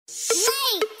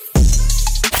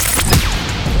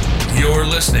You're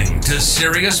listening to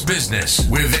Serious Business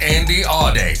with Andy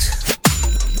Audate.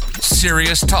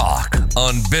 Serious talk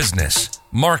on business,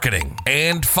 marketing,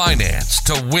 and finance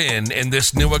to win in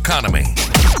this new economy.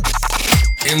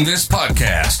 In this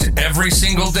podcast, every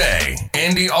single day,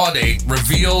 Andy Audate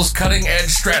reveals cutting-edge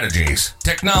strategies,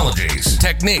 technologies,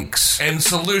 techniques, and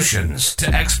solutions to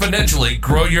exponentially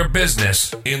grow your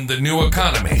business in the new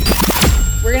economy.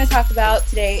 We're going to talk about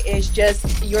today is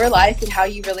just your life and how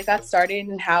you really got started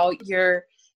and how you're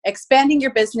expanding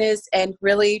your business and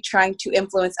really trying to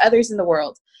influence others in the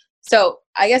world. So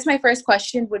I guess my first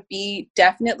question would be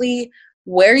definitely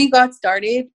where you got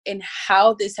started and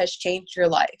how this has changed your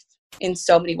life in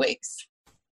so many ways.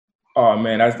 Oh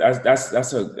man,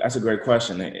 that's a great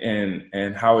question,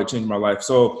 and how it changed my life.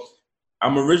 So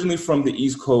I'm originally from the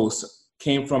East Coast,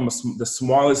 came from the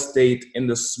smallest state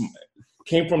the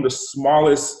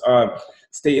smallest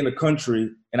state in the country,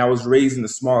 and I was raised in the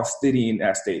smallest city in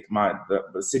that state.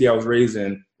 The city I was raised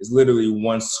in is literally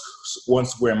one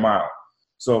square mile.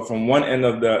 So from one end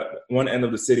of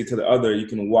the city to the other, you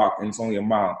can walk, and it's only a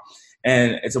mile.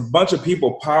 And it's a bunch of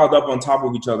people piled up on top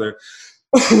of each other,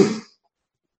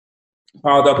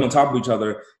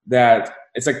 that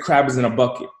it's like crabs in a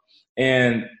bucket.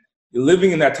 And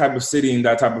living in that type of city, in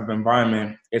that type of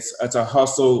environment, it's a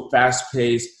hustle, fast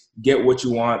pace, get what you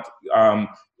want,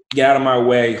 get out of my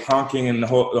way, honking and the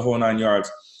whole 9 yards.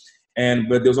 But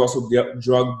there was also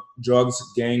drugs,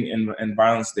 gang, and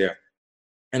violence there.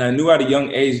 And I knew at a young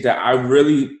age that I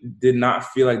really did not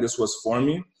feel like this was for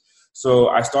me. So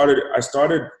I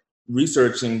started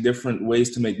researching different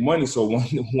ways to make money so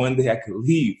one day I could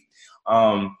leave.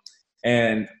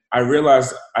 And I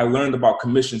realized I learned about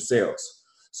commission sales.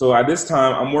 So at this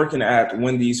time, I'm working at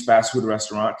Wendy's fast food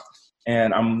restaurant,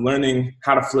 and I'm learning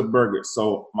how to flip burgers.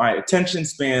 So my attention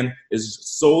span is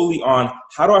solely on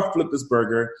how do I flip this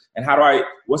burger, and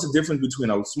what's the difference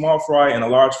between a small fry and a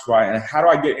large fry, and how do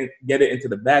I get it into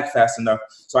the bag fast enough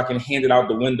so I can hand it out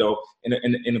the window in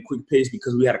a quick pace,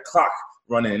 because we had a clock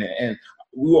running, and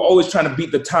we were always trying to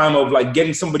beat the time of like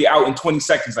getting somebody out in 20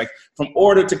 seconds, like from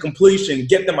order to completion,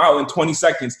 get them out in 20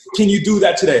 seconds. Can you do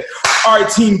that today? All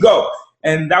right, team, go.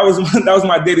 And that was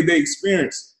my day-to-day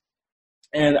experience.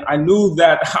 And I knew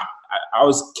that I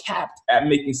was capped at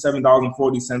making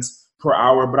 $7.40 per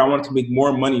hour, but I wanted to make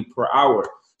more money per hour.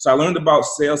 So I learned about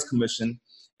sales commission,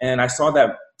 and I saw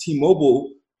that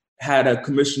T-Mobile had a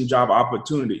commission job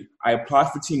opportunity. I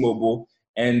applied for T-Mobile,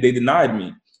 and they denied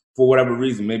me for whatever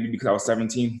reason, maybe because I was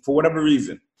 17, for whatever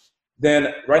reason.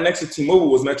 Then right next to T-Mobile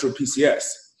was Metro PCS.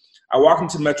 I walked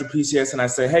into Metro PCS and I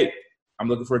said, hey, I'm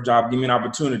looking for a job, give me an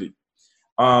opportunity.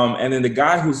 And then the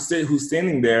guy who's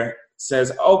standing there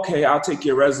says, okay, I'll take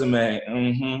your resume.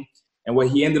 And what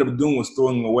he ended up doing was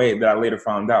throwing away, that I later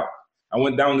found out. I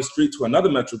went down the street to another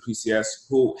Metro PCS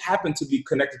who happened to be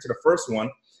connected to the first one.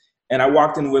 And I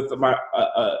walked in with my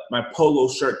polo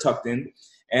shirt tucked in.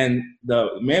 And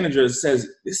the manager says,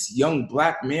 this young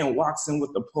black man walks in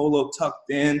with the polo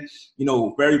tucked in,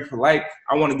 very polite.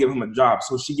 I want to give him a job.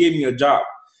 So she gave me a job.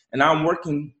 And now I'm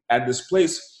working at this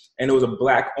place, and it was a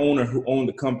black owner who owned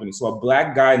the company. So a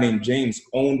black guy named James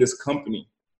owned this company.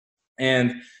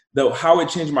 And how it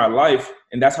changed my life,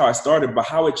 and that's how I started, but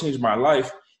how it changed my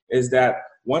life is that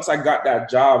once I got that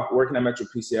job working at Metro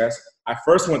PCS, I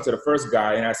first went to the first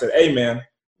guy and I said, hey man,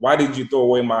 why did you throw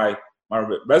away my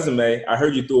resume? I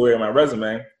heard you threw away my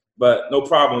resume, but no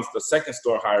problems. The second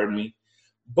store hired me.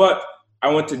 But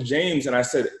I went to James and I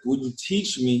said, will you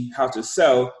teach me how to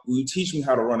sell? Will you teach me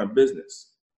how to run a business?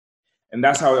 And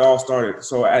that's how it all started.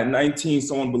 So at 19,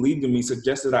 someone believed in me,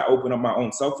 suggested I open up my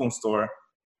own cell phone store.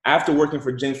 After working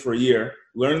for James for a year,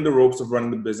 learning the ropes of running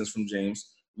the business from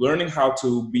James, learning how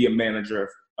to be a manager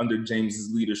under James's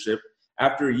leadership.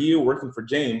 After a year working for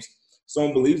James,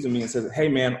 someone believes in me and says, hey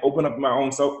man, open up your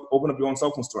own cell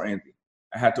phone store, Andy.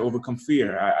 I had to overcome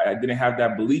fear. I didn't have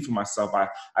that belief in myself.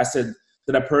 I said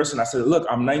to that person, I said, look,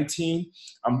 I'm 19,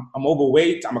 I'm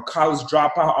overweight, I'm a college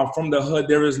dropout, I'm from the hood.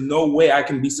 There is no way I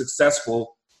can be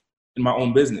successful in my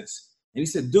own business. And he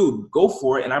said, dude, go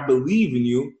for it. And I believe in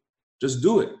you. Just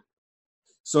do it.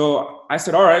 So I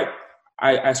said, all right.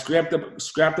 I scrapped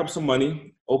up some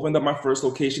money, opened up my first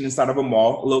location inside of a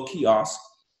mall, a little kiosk.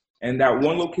 And that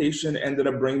one location ended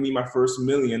up bringing me my first $1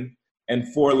 million,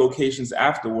 and 4 locations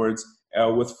afterwards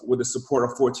with the support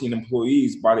of 14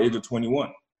 employees by the age of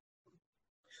 21.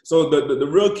 So the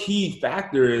real key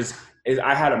factor is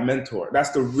I had a mentor.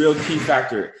 That's the real key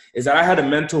factor, is that I had a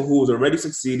mentor who was already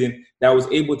succeeding, that was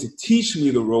able to teach me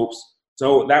the ropes.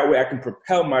 So that way I can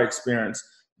propel my experience.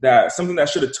 That something that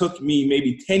should have took me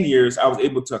maybe 10 years, I was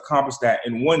able to accomplish that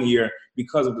in 1 year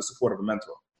because of the support of a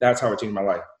mentor. That's how it changed my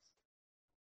life.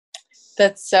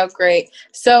 That's so great.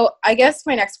 So I guess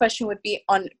my next question would be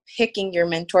on picking your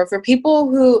mentor. For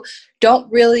people who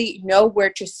don't really know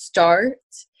where to start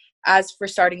as for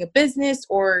starting a business,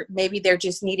 or maybe they're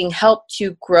just needing help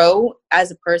to grow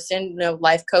as a person,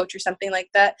 life coach or something like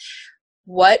that,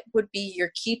 what would be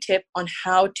your key tip on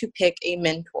how to pick a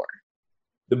mentor?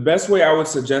 The best way I would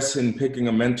suggest in picking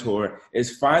a mentor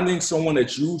is finding someone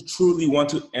that you truly want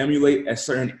to emulate a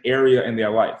certain area in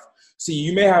their life. See,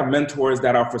 you may have mentors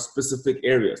that are for specific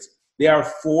areas. There are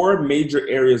 4 major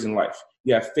areas in life.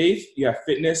 You have faith, you have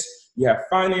fitness, you have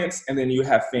finance, and then you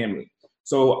have family.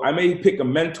 So I may pick a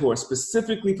mentor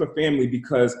specifically for family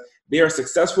because they are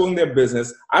successful in their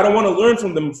business. I don't want to learn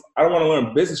from them. I don't want to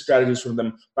learn business strategies from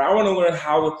them, but I want to learn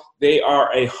how they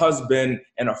are a husband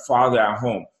and a father at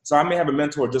home. So I may have a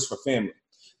mentor just for family.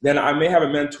 Then I may have a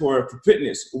mentor for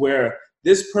fitness, where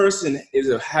this person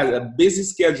has a busy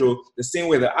schedule the same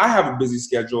way that I have a busy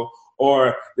schedule,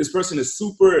 or this person is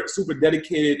super, super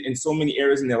dedicated in so many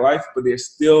areas in their life, but they're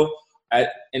still at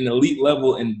an elite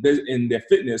level in their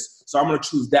fitness. So I'm going to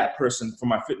choose that person for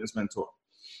my fitness mentor.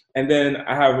 And then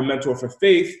I have a mentor for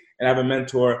faith, and I have a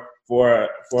mentor for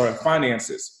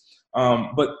finances.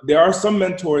 But there are some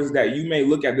mentors that you may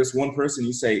look at this one person,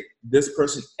 you say, this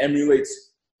person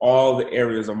emulates all the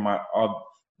areas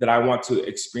that I want to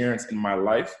experience in my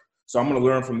life. So I'm going to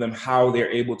learn from them how they're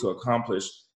able to accomplish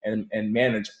and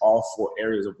manage all 4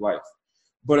 areas of life.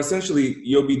 But essentially,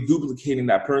 you'll be duplicating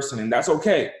that person, and that's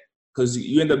okay, because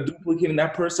you end up duplicating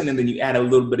that person, and then you add a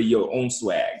little bit of your own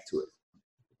swag to it.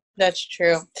 That's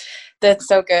true. That's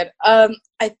so good.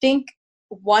 I think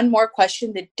one more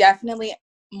question that definitely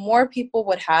more people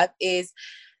would have is,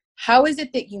 how is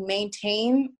it that you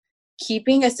maintain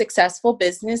keeping a successful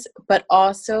business, but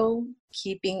also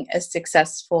keeping a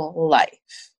successful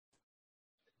life?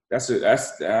 I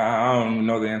don't even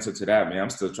know the answer to that, man. I'm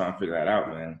still trying to figure that out,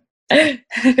 man. I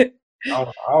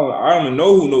don't even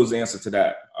know who knows the answer to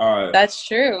that. That's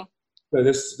true.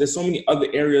 There's so many other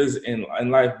areas in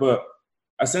life, but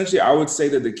essentially I would say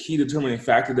that the key determining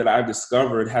factor that I've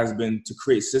discovered has been to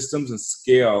create systems and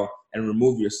scale and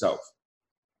remove yourself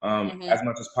as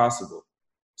much as possible.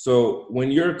 So when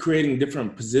you're creating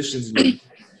different positions,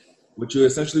 what you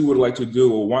essentially would like to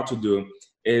do or want to do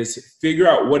is figure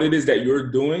out what it is that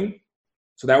you're doing,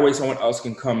 so that way someone else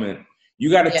can come in.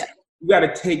 You got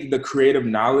to take the creative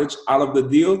knowledge out of the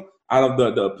deal, out of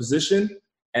the position,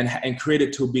 and create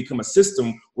it to become a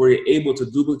system where you're able to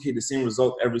duplicate the same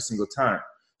result every single time.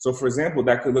 So for example,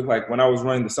 that could look like when I was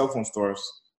running the cell phone stores,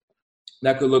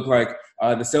 that could look like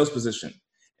the sales position.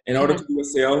 In order to do a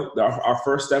sale, our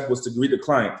first step was to greet the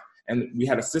client, and we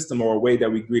had a system or a way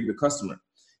that we greeted the customer.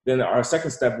 Then our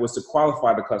second step was to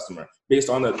qualify the customer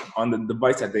based on the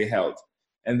device that they held.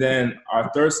 And then our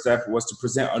third step was to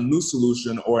present a new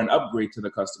solution or an upgrade to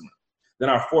the customer. Then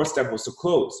our fourth step was to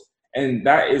close. And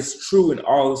that is true in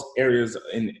all areas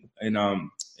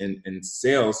in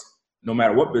sales, no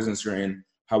matter what business you're in.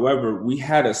 However, we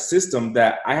had a system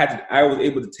that I was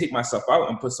able to take myself out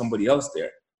and put somebody else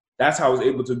there. That's how I was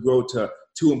able to grow to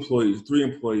 2 employees, 3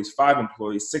 employees, 5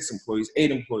 employees, 6 employees, 8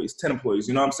 employees, 10 employees.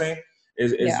 You know what I'm saying?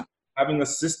 Is having a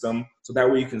system so that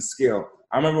way you can scale.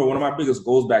 I remember one of my biggest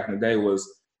goals back in the day was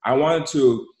I wanted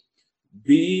to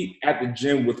be at the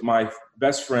gym with my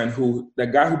best friend,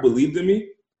 that guy who believed in me.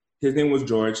 His name was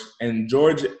George, and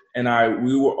George and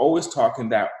we were always talking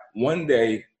that one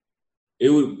day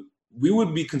we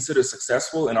would be considered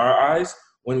successful in our eyes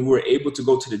when we were able to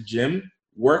go to the gym,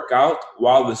 work out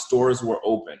while the stores were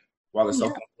open, while the cell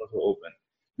phone stores were open.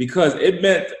 Because it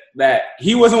meant that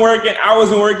he wasn't working, I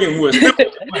wasn't working, we were still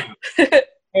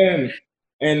working.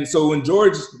 And so when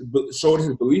George showed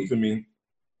his belief in me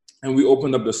and we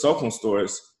opened up the cell phone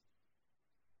stores,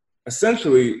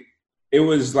 essentially it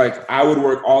was like I would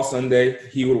work all Sunday,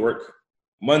 he would work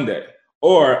Monday.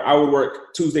 Or I would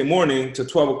work Tuesday morning to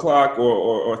 12 o'clock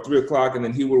or 3 o'clock, and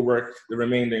then he would work the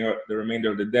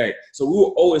remainder of the day. So we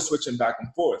were always switching back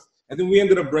and forth. And then we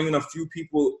ended up bringing a few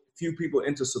people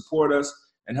in to support us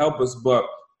and help us. But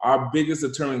our biggest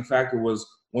determining factor was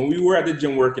when we were at the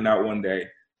gym working out one day,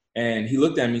 and he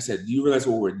looked at me and said, "Do you realize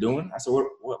what we're doing?" I said, "What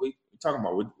are we talking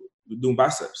about? We're doing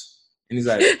biceps." And he's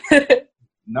like,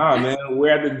 "Nah, man, we're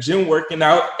at the gym working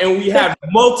out, and we have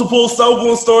multiple cell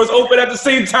phone stores open at the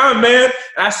same time, man."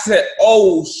 And I said,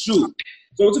 "Oh, shoot."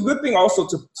 So it's a good thing also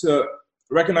to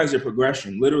recognize your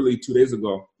progression. Literally 2 days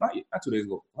ago, not 2 days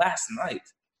ago, last night,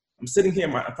 I'm sitting here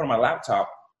in front of my laptop,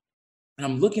 and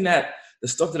I'm looking at the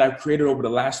stuff that I've created over the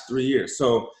last 3 years.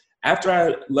 So after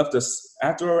I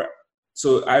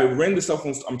ran the cell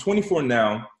phone. I'm 24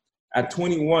 now. At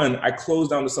 21, I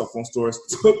closed down the cell phone stores,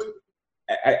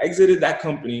 I exited that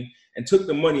company, and took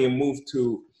the money and moved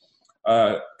to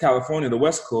California, the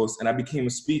West Coast, and I became a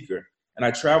speaker. And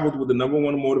I traveled with the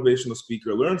 #1 motivational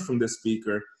speaker, learned from this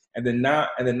speaker, and then now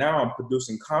I'm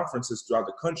producing conferences throughout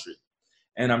the country.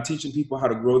 And I'm teaching people how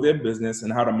to grow their business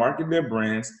and how to market their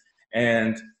brands.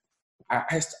 And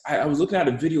I was looking at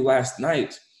a video last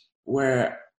night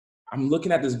where I'm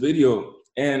looking at this video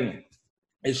and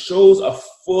it shows a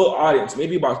full audience,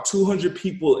 maybe about 200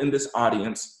 people in this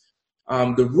audience.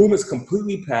 The room is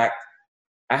completely packed.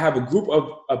 I have a group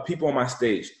of people on my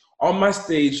stage. On my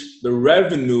stage, the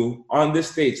revenue on this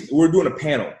stage, we're doing a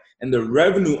panel, and the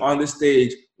revenue on this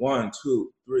stage, 1,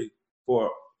 2, 3, 4,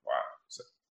 5, 6,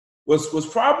 was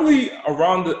probably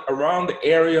around the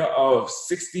area of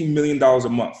 $60 million a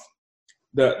month.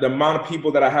 The amount of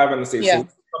people that I have on the stage. Yeah. So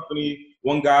company,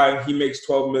 one guy, he makes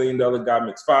 $12 million, the other guy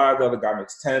makes 5, the other guy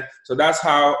makes 10. So that's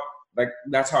how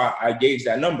I gauge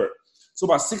that number. So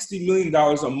about $60 million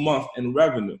a month in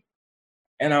revenue.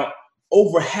 And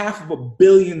over $500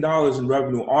 million in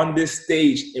revenue on this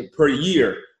stage per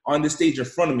year, on this stage in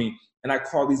front of me. And I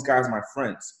call these guys my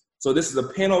friends. So this is a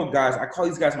panel of guys. I call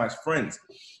these guys my friends.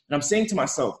 And I'm saying to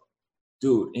myself,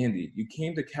 dude, Andy, you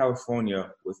came to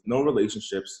California with no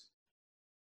relationships,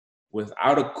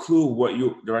 without a clue what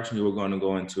direction you were going to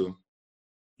go into.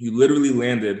 You literally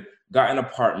landed, got an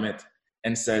apartment,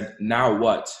 and said, now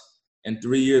what? And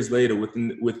 3 years later,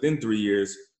 within 3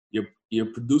 years,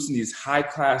 you're producing these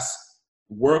high-class,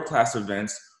 world-class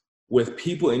events with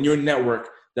people in your network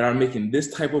that are making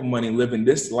this type of money, living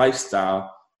this lifestyle.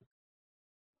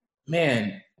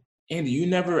 Man, Andy, you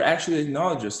never actually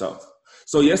acknowledge yourself.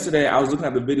 So yesterday, I was looking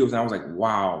at the videos, and I was like,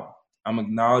 wow, I'm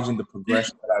acknowledging the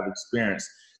progression that I've experienced.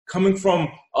 Coming from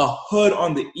a hood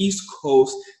on the East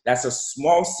Coast, that's a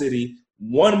small city,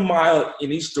 1 mile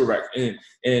in each direction,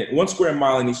 and 1 square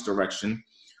mile in each direction.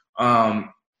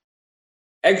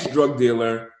 Ex-drug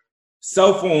dealer,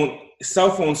 cell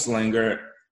phone slinger,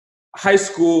 high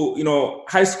school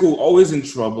always in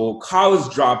trouble, college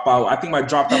dropout. I think I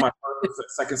dropped out my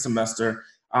second semester.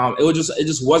 It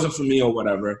just wasn't for me or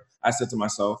whatever, I said to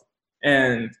myself.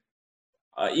 And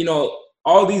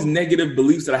all these negative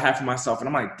beliefs that I have for myself. And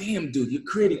I'm like, damn, dude, you're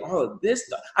creating all of this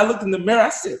stuff. I looked in the mirror. I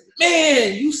said,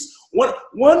 man,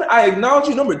 one, I acknowledge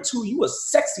you. Number 2, you a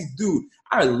sexy dude.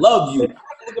 I love you.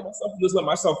 I look at myself and just let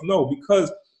myself know,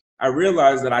 because I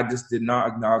realized that I just did not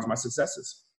acknowledge my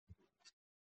successes.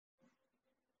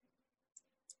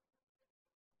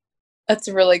 That's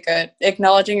really good.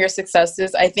 Acknowledging your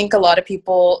successes. I think a lot of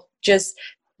people just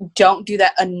don't do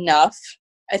that enough.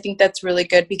 I think that's really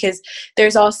good, because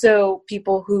there's also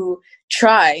people who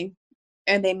try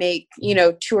and they make,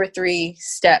 2 or 3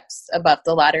 steps above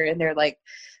the ladder, and they're like,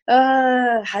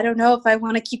 I don't know if I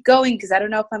want to keep going because I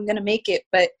don't know if I'm going to make it.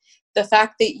 But the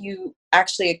fact that you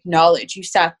actually you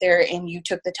sat there and you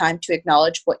took the time to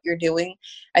acknowledge what you're doing,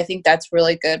 I think that's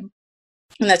really good.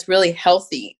 And that's really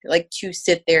healthy, like to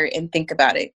sit there and think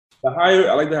about it.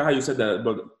 I like how you said that,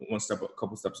 about a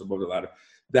couple steps above the ladder.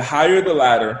 The higher the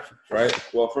ladder, right?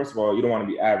 Well, first of all, you don't want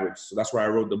to be average. So that's why I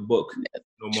wrote the book,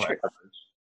 No More Average.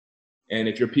 And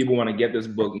if your people want to get this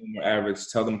book, No More Average,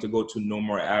 tell them to go to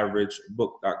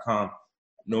nomoreaveragebooks.com,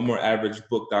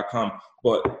 nomoreaveragebooks.com.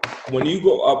 But when you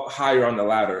go up higher on the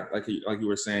ladder, like you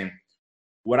were saying,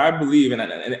 what I believe, and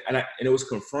it was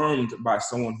confirmed by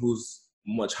someone who's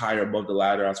much higher above the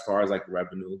ladder as far as like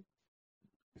revenue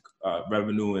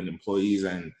and employees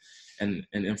and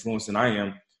influence than I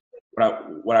am.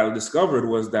 What I discovered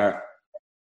was that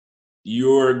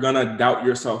you're gonna doubt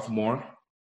yourself more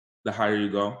the higher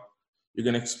you go. You're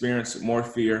gonna experience more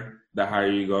fear the higher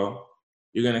you go.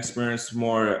 You're gonna experience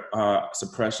more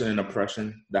suppression and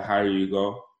oppression the higher you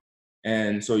go.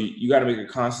 And so you got to make a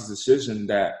conscious decision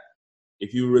that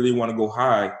if you really want to go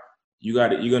high, you're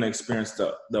gonna experience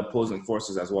the opposing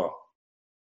forces as well.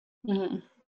 Mm-hmm.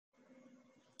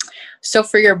 So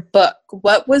for your book,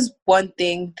 what was one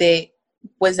thing that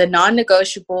was a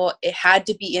non-negotiable? It had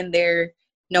to be in there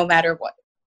no matter what.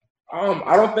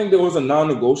 I don't think there was a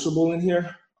non-negotiable in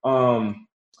here.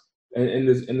 In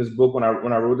this book, when I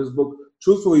wrote this book,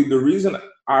 truthfully, the reason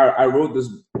I wrote this,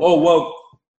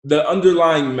 the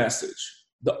underlying message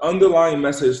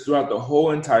throughout the whole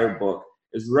entire book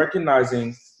is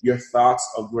recognizing your thoughts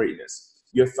of greatness.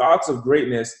 Your thoughts of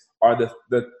greatness are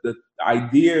the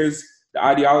ideas, the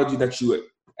ideology that you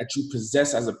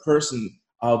possess as a person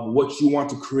of what you want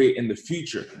to create in the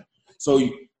future. So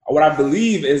what I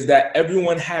believe is that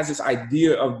everyone has this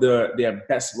idea of their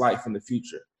best life in the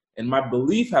future. And my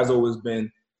belief has always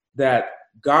been that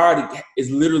God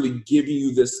is literally giving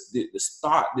you this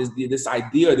thought, this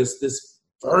idea, this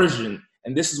version,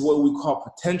 and this is what we call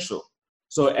potential.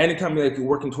 So anytime like you're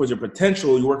working towards your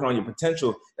potential, you're working on your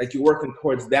potential, like you're working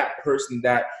towards that person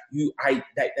that you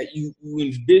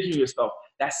envision yourself,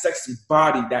 that sexy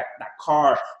body, that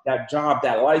car, that job,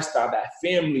 that lifestyle, that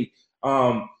family,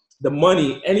 the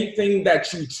money, anything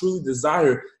that you truly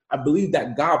desire. I believe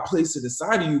that God placed it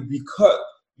inside of you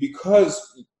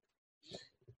because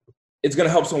it's gonna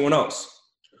help someone else.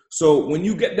 So when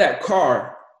you get that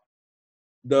car,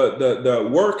 the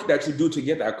work that you do to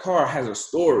get that car has a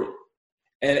story.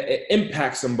 And it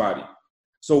impacts somebody.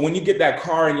 So when you get that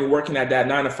car and you're working at that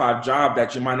 9-to-5 job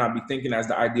that you might not be thinking as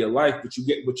the ideal life, but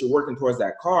you're working towards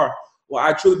that car. Well,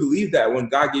 I truly believe that when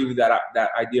God gave you that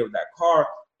idea of that car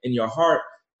in your heart,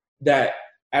 that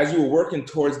as you were working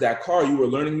towards that car, you were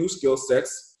learning new skill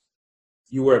sets.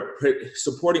 You were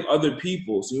supporting other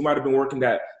people. So you might have been working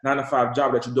that 9-to-5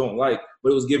 job that you don't like,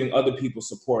 but it was giving other people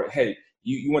support. Hey,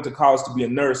 you went to college to be a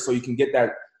nurse, so you can get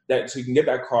so you can get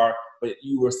that car, but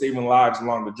you were saving lives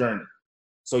along the journey.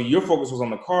 So your focus was on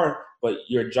the car, but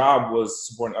your job was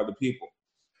supporting other people.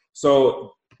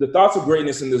 So the thoughts of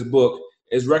greatness in this book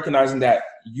is recognizing that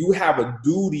you have a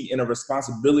duty and a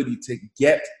responsibility to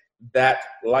get that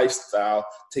lifestyle,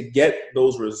 to get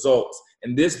those results.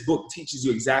 And this book teaches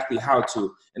you exactly how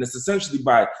to. And it's essentially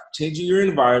by changing your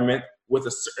environment with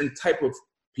a certain type of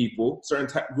people,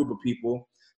 group of people,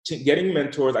 getting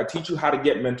mentors. I teach you how to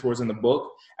get mentors in the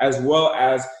book, as well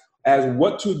as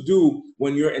what to do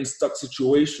when you're in stuck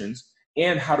situations,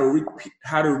 and how to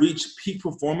reach peak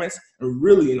performance, and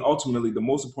really and ultimately the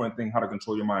most important thing, how to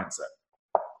control your mindset.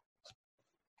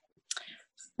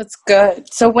 That's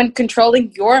good. So when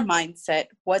controlling your mindset,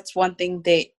 what's one thing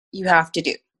that you have to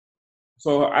do?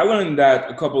 So I learned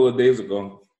that a couple of days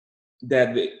ago,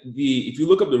 that if you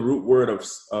look up the root word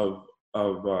of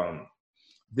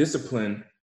discipline,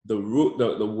 the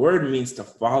word means to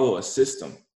follow a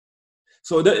system.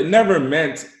 So it never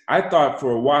meant, I thought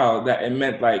for a while that it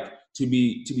meant like to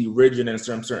be rigid in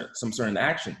some certain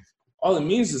action. All it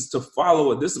means is to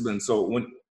follow a discipline. So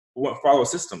follow a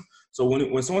system. So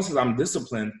when someone says I'm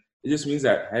disciplined, it just means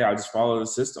that, hey, I just follow the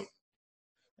system.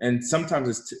 And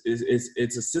sometimes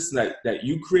it's a system that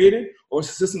you created, or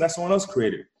it's a system that someone else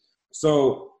created.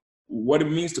 So what it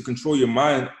means to control your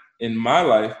mind in my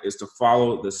life is to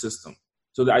follow the system.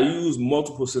 So that I use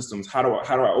multiple systems. How do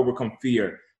I overcome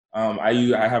fear?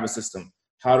 I have a system.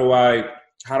 How do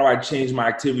I change my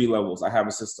activity levels? I have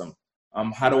a system.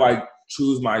 How do I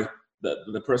choose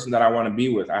the person that I want to be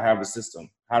with? I have a system.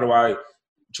 How do I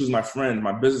choose my friends,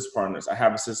 my business partners? I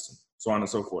have a system. So on and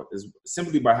so forth. It's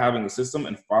simply by having a system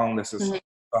and following the system.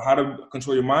 Mm-hmm. So how to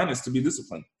control your mind is to be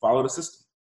disciplined. Follow the system.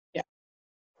 Yeah,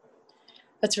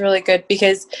 that's really good,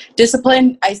 because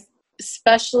discipline,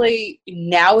 especially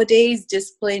nowadays,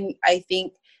 discipline, I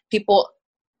think people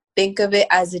think of it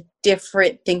as a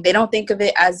different thing. They don't think of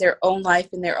it as their own life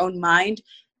in their own mind,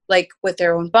 like with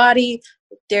their own body.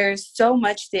 There's so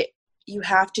much that you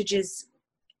have to just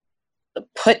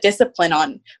put discipline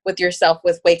on with yourself,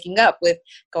 with waking up, with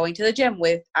going to the gym,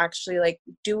 with actually like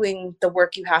doing the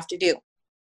work you have to do.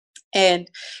 And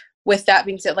with that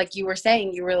being said, like you were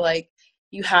saying, you were like,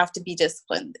 you have to be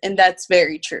disciplined. And that's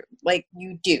very true. Like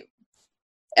you do.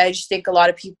 I just think a lot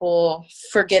of people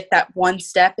forget that one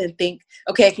step and think,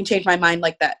 okay, I can change my mind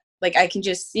like that. Like I can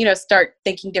just, start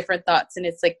thinking different thoughts. And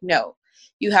it's like, no,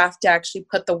 you have to actually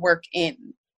put the work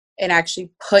in and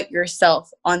actually put yourself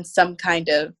on some kind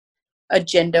of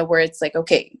agenda where it's like,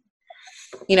 okay,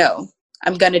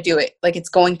 I'm going to do it. Like it's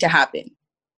going to happen.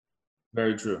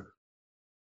 Very true.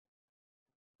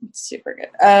 Super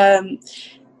good.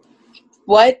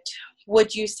 What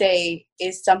would you say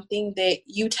is something that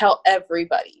you tell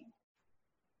everybody?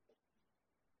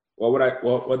 What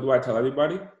do I tell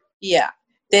everybody? Yeah.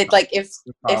 That like if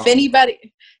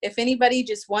anybody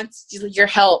just wants your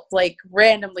help, like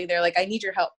randomly, they're like, I need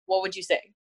your help. What would you say?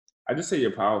 I just say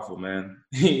you're powerful, man.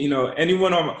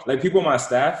 Anyone people on my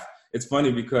staff, it's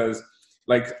funny because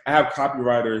like I have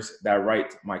copywriters that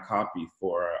write my copy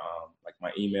for like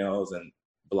my emails and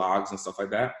blogs and stuff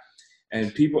like that. And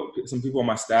some people on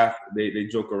my staff, they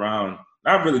joke around,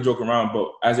 not really joke around, but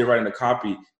as they're writing the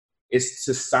copy, it's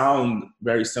to sound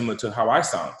very similar to how I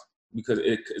sound, because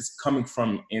it's coming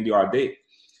from Andy Audate.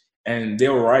 And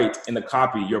they'll write in the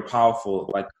copy, you're powerful,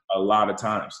 like a lot of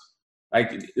times.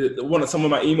 Like some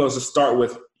of my emails just start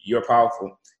with, you're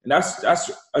powerful. And that's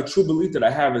a true belief that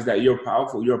I have, is that you're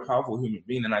powerful. You're a powerful human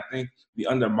being. And I think we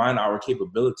undermine our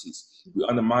capabilities. We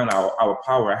undermine our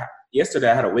power. Yesterday,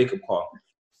 I had a wake-up call.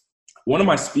 One of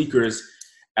my speakers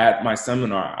at my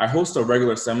seminar, I host a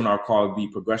regular seminar called the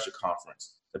Progression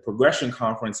Conference. The Progression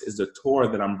Conference is the tour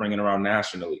that I'm bringing around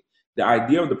nationally. the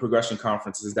idea of the Progression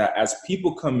Conference is that as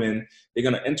people come in, they're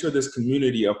going to enter this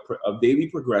community of daily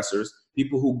progressors,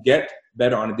 people who get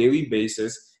better on a daily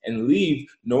basis and leave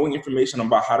knowing information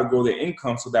about how to grow their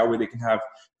income so that way they can have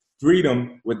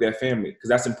freedom with their family. Because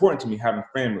that's important to me, having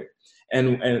family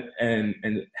and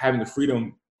having the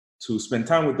freedom to spend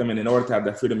time with them. And in order to have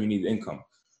that freedom, you need income.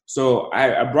 So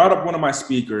I brought up one of my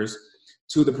speakers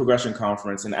to the Progression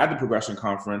Conference. And at the Progression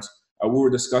Conference, we were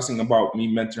discussing about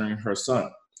me mentoring her son.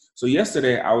 So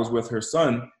yesterday I was with her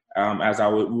son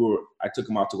I took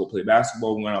him out to go play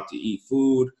basketball. We went out to eat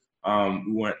food.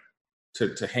 We went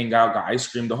to hang out, got ice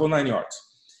cream, the whole 9 yards.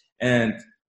 And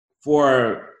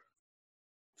for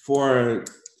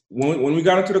when we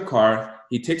got into the car,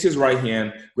 he takes his right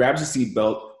hand, grabs his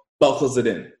seatbelt, buckles it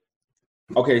in.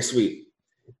 Okay, sweet.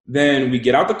 Then we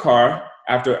get out the car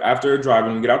after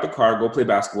driving. We get out the car, go play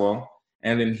basketball,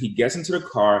 and then he gets into the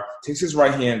car, takes his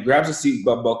right hand, grabs the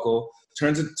seatbelt buckle,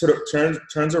 turns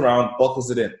around,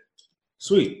 buckles it in.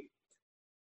 Sweet.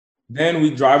 Then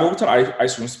we drive over to the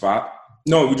ice cream spot.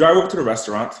 No, we drive over to the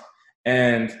restaurant,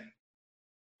 and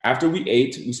after we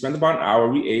ate, we spent about an hour.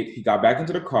 We ate. He got back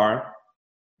into the car,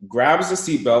 grabs the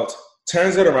seatbelt,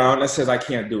 turns it around, and says, "I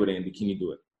can't do it, Andy. Can you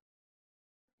do it?"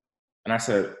 And I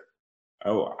said,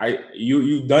 "Oh,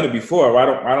 you've done it before. Why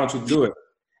don't you do it?"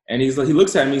 And he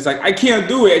looks at me. He's like, "I can't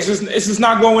do it. It's just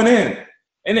not going in."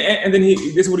 And then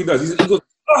this is what he does. He goes,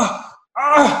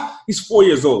 He's 4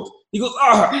 years old. He goes,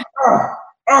 I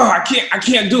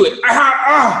can't do it.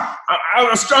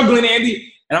 I'm struggling,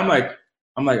 Andy. And I'm like,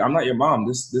 I'm not your mom.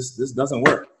 This doesn't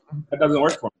work. That doesn't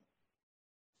work for me.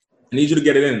 I need you to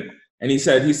get it in. And he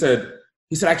said,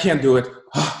 I can't do it.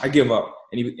 I give up.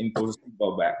 And he throws his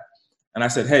seatbelt back. And I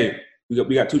said, hey,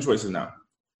 we got two choices now.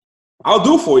 I'll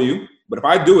do it for you, but if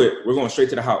I do it, we're going straight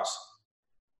to the house.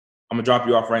 I'm gonna drop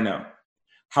you off right now.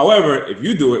 However, if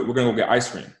you do it, we're gonna go get ice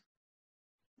cream.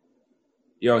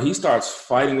 Yo, he starts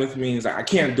fighting with me. He's like, I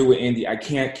can't do it, Andy. I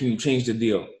can't. Can you change the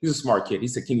deal? He's a smart kid. He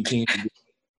said, can you change the deal?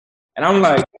 And I'm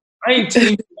like, I ain't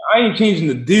changing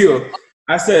the deal.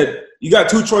 I said, you got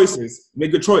two choices.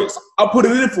 Make a choice. I'll put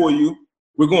it in for you.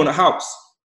 We're going to the house.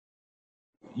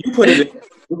 You put it in.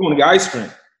 We're going to get ice cream.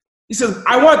 He says,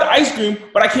 I want the ice cream,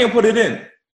 but I can't put it in.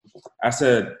 I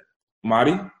said,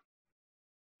 Marty?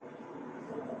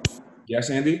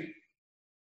 Yes, Andy?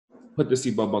 Put the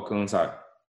seatbelt buckle inside.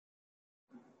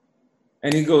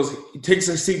 And he takes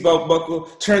the seatbelt buckle,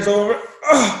 turns over,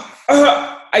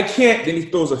 I can't. Then he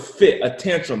throws a fit, a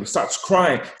tantrum, starts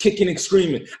crying, kicking and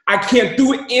screaming. I can't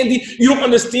do it, Andy. You don't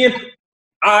understand.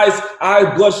 Eyes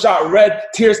bloodshot red,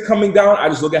 tears coming down. I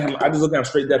just look at him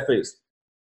straight dead face.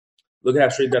 Look at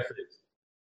him straight dead face.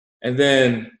 And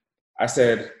then I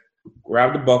said,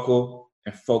 grab the buckle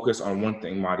and focus on one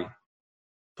thing, Marty.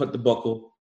 Put the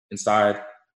buckle inside,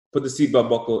 put the seatbelt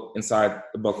buckle inside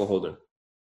the buckle holder.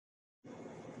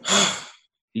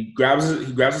 He grabs the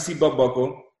seatbelt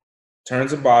buckle, turns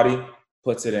the body,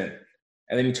 puts it in.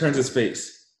 And then he turns his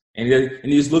face. And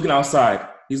he's looking outside.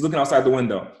 He's looking outside the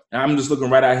window. And I'm just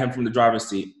looking right at him from the driver's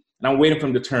seat. And I'm waiting for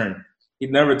him to turn. He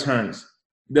never turns.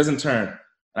 He doesn't turn.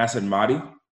 And I said, Marty?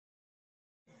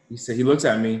 He looks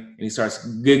at me and he starts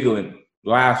giggling,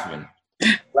 laughing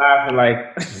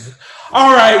like,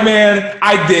 all right, man,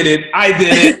 I did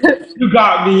it. You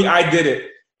got me, I did it.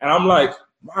 And I'm like,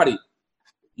 Marty,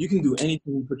 you can do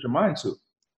anything you put your mind to.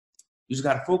 You just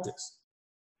got to focus.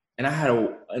 And I had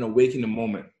an awakening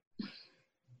moment.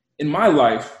 In my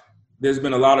life, there's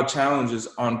been a lot of challenges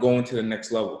on going to the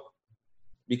next level,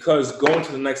 because going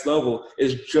to the next level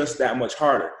is just that much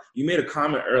harder. You made a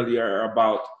comment earlier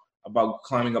about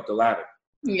climbing up the ladder.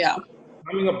 Yeah.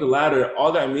 Climbing up the ladder,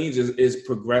 all that means is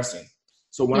progressing.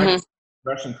 So when I go to the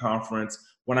Progression Conference,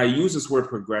 when I use this word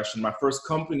progression, my first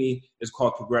company is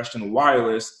called Progression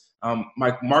Wireless.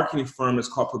 My marketing firm is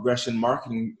called Progression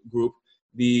Marketing Group.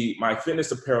 My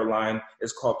fitness apparel line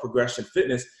is called Progression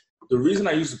Fitness. The reason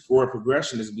I use the word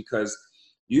progression is because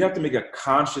you have to make a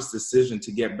conscious decision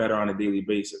to get better on a daily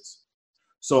basis.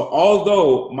 So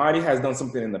although Marty has done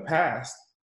something in the past,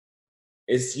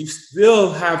 he still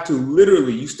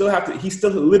literally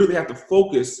have to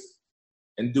focus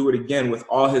and do it again with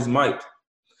all his might.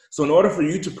 So in order for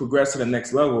you to progress to the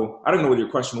next level, I don't know what your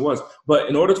question was, but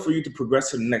in order for you to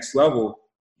progress to the next level,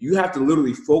 you have to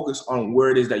literally focus on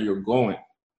where it is that you're going.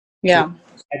 Yeah.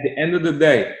 So at the end of the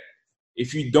day,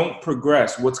 if you don't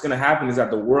progress, what's going to happen is that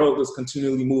the world is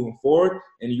continually moving forward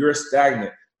and you're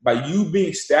stagnant. By you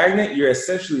being stagnant, you're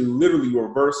essentially literally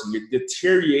reversing. You're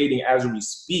deteriorating as we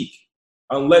speak,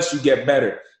 unless you get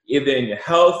better, either in your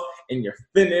health, in your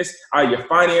fitness, your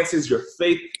finances, your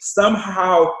faith.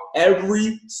 Somehow,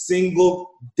 every single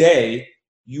day,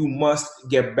 you must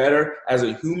get better as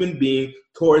a human being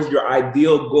towards your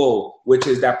ideal goal, which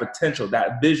is that potential,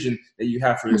 that vision that you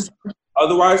have for yourself.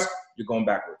 Otherwise, you're going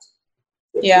backwards.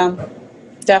 Yeah,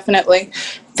 definitely.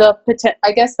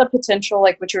 I guess the potential,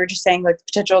 like what you were just saying, like the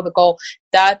potential of the goal,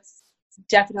 that's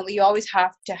definitely, you always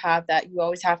have to have that. You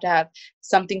always have to have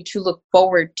something to look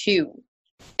forward to.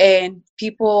 And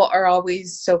people are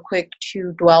always so quick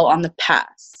to dwell on the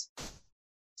past.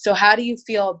 So how do you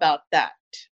feel about that?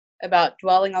 About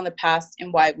dwelling on the past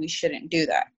and why we shouldn't do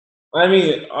that? I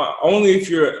mean, only if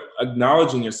you're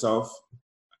acknowledging yourself,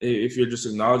 if you're just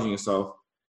acknowledging yourself,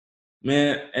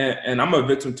 man, and I'm a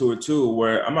victim to it too,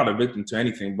 where I'm not a victim to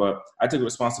anything, but I take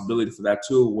responsibility for that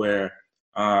too, where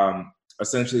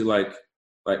essentially like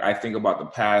I think about the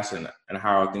past and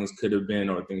how things could have been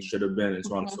or things should have been and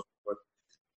so on and so forth.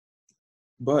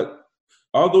 But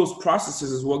all those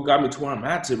processes is what got me to where I'm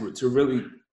at to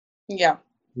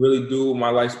really do my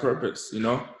life's purpose, you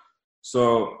know?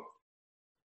 So,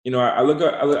 you know, I look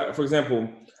at, for example,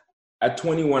 at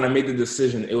 21, I made the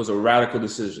decision. It was a radical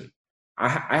decision. I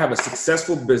have a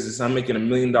successful business. I'm making $1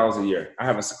 million a year. I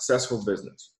have a successful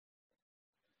business.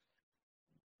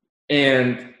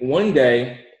 And one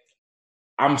day,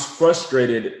 I'm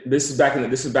frustrated. This is back in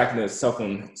the cell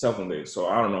phone days. So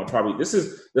I don't know, probably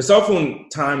the cell phone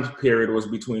time period was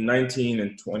between 19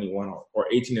 and 21 or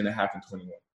 18 and a half and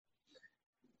 21.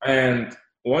 And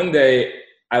one day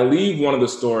I leave one of the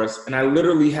stores and I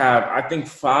literally have, I think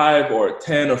 $5,000 or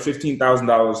 $10,000 or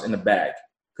 $15,000 in the bag.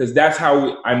 Cause that's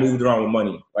how I moved around with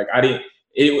money. Like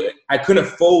I couldn't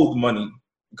fold money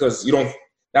because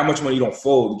that much money you don't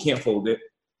fold. You can't fold it.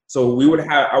 So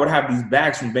I would have these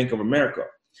bags from Bank of America.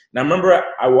 And I remember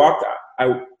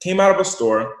I came out of a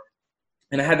store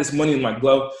and I had this money in my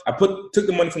glove. I took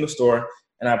the money from the store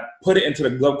and I put it into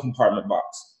the glove compartment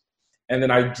box. And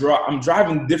then I'm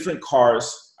driving different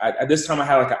cars. At this time I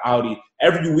had like an Audi.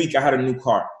 Every week I had a new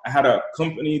car. I had a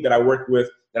company that I worked with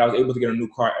that I was able to get a new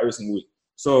car every single week.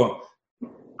 So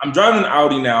I'm driving an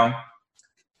Audi now.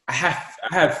 I have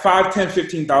 $5,000,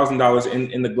 $10,000,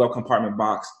 $15,000 in the glove compartment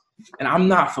box. And I'm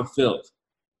not fulfilled.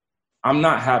 I'm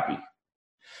not happy.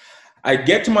 I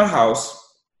get to my house,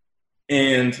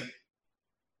 and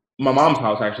my mom's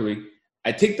house, actually.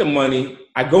 I take the money.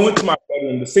 I go into my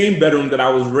bedroom, the same bedroom that I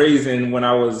was raised in when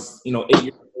I was, 8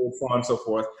 years old, so on and so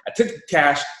forth. I took the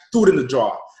cash, threw it in the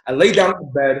drawer. I lay down on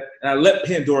the bed, and I let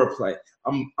Pandora play.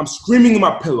 I'm screaming in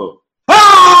my pillow.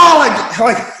 Ah!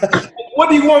 Like, what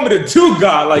do you want me to do,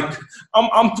 God? Like,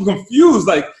 I'm confused.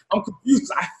 Like, I'm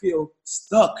confused. I feel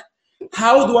stuck.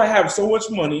 How do I have so much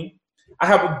money? I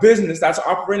have a business that's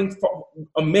operating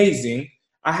amazing.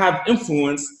 I have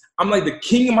influence. I'm like the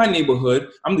king of my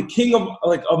neighborhood. I'm the king of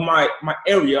my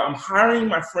area. I'm hiring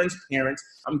my friends' parents.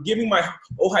 I'm giving my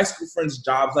old high school friends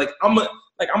jobs. I'm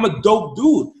a dope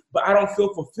dude, but I don't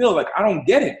feel fulfilled. Like, I don't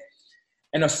get it.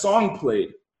 And a song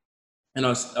played. And it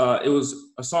was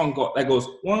a song that goes,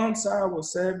 once I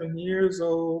was 7 years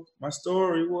old, my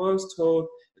story was told.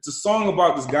 It's a song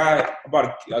about this guy,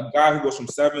 about a guy who goes from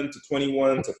 7 to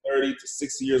 21 to 30 to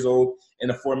 60 years old in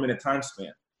a 4-minute time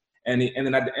span. And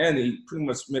then at the end, he pretty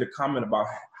much made a comment about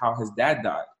how his dad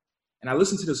died. And I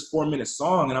listened to this 4-minute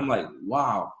song and I'm like,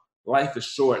 wow, life is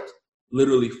short,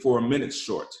 literally 4 minutes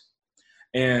short.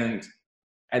 And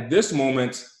at this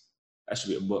moment, that should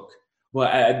be a book.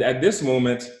 But at this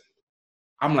moment,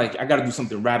 I'm like, I got to do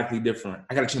something radically different.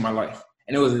 I got to change my life.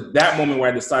 And it was that moment where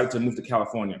I decided to move to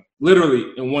California,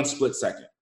 literally in one split second.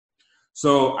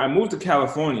 So I moved to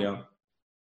California.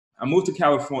 I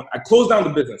closed down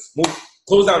the business.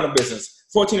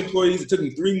 14 employees. It took me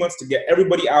 3 months to get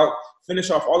everybody out, finish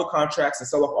off all the contracts, and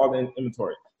sell off all the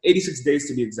inventory. 86 days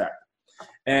to be exact.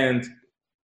 And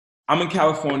I'm in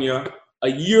California. A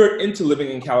year into living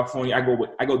in California,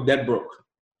 I go dead broke.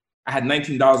 I had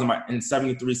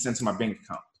 $19.73 in my bank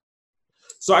account.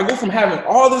 So I go from having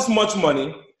all this much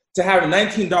money to having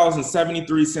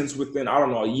 $19.73 within, I don't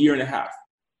know, a year and a half.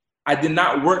 I did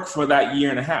not work for that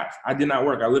year and a half. I did not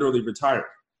work. I literally retired.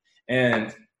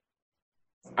 And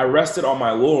I rested on my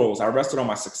laurels. I rested on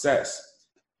my success.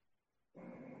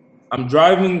 I'm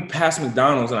driving past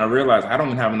McDonald's and I realized I don't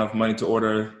even have enough money to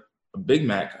order a Big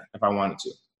Mac if I wanted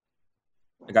to.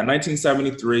 I got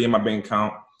 $19.73 in my bank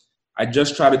account. I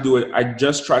just tried to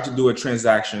do a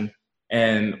transaction.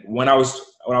 And when I was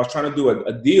trying to do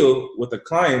a deal with a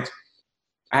client,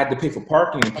 I had to pay for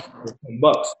parking for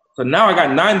 $10. So now I got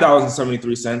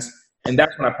 $9.73, and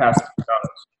that's when I passed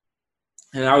McDonald's.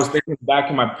 And I was thinking back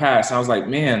in my past, and I was like,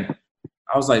 man,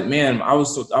 I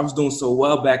was doing so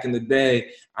well back in the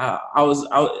day.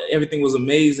 Everything was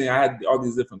amazing. I had all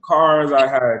these different cars. I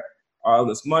had all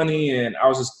this money, and I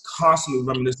was just constantly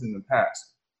reminiscing in the past.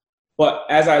 But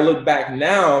as I look back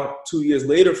now, 2 years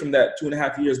later from that,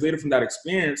 2.5 years later from that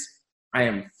experience, I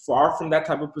am far from that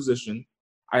type of position.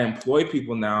 I employ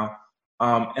people now.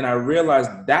 And I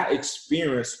realized that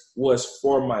experience was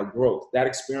for my growth. That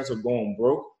experience of going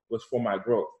broke was for my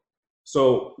growth.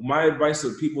 So my advice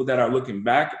to people that are looking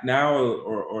back now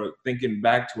or thinking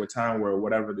back to a time where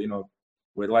whatever,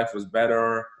 where life was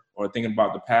better or thinking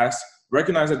about the past,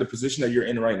 recognize that the position that you're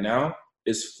in right now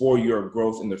is for your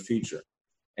growth in the future.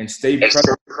 And stay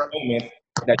present in the moment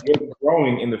that you're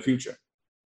growing in the future.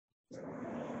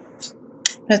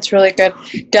 That's really good.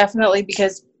 Definitely,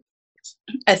 because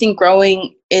I think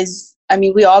growing is,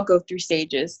 we all go through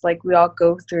stages. Like, we all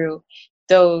go through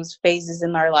those phases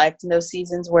in our life and those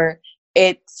seasons where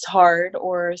it's hard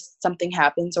or something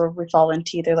happens or we fall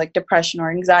into either like depression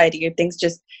or anxiety or things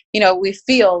just, we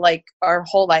feel like our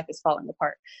whole life is falling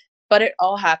apart. But it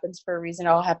all happens for a reason. It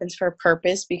all happens for a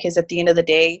purpose, because at the end of the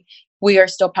day, we are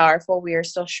still powerful. We are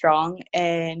still strong.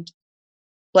 And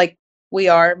like, we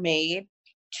are made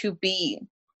to be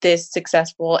this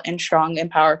successful and strong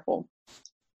and powerful.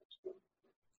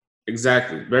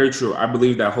 Exactly. Very true. I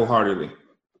believe that wholeheartedly.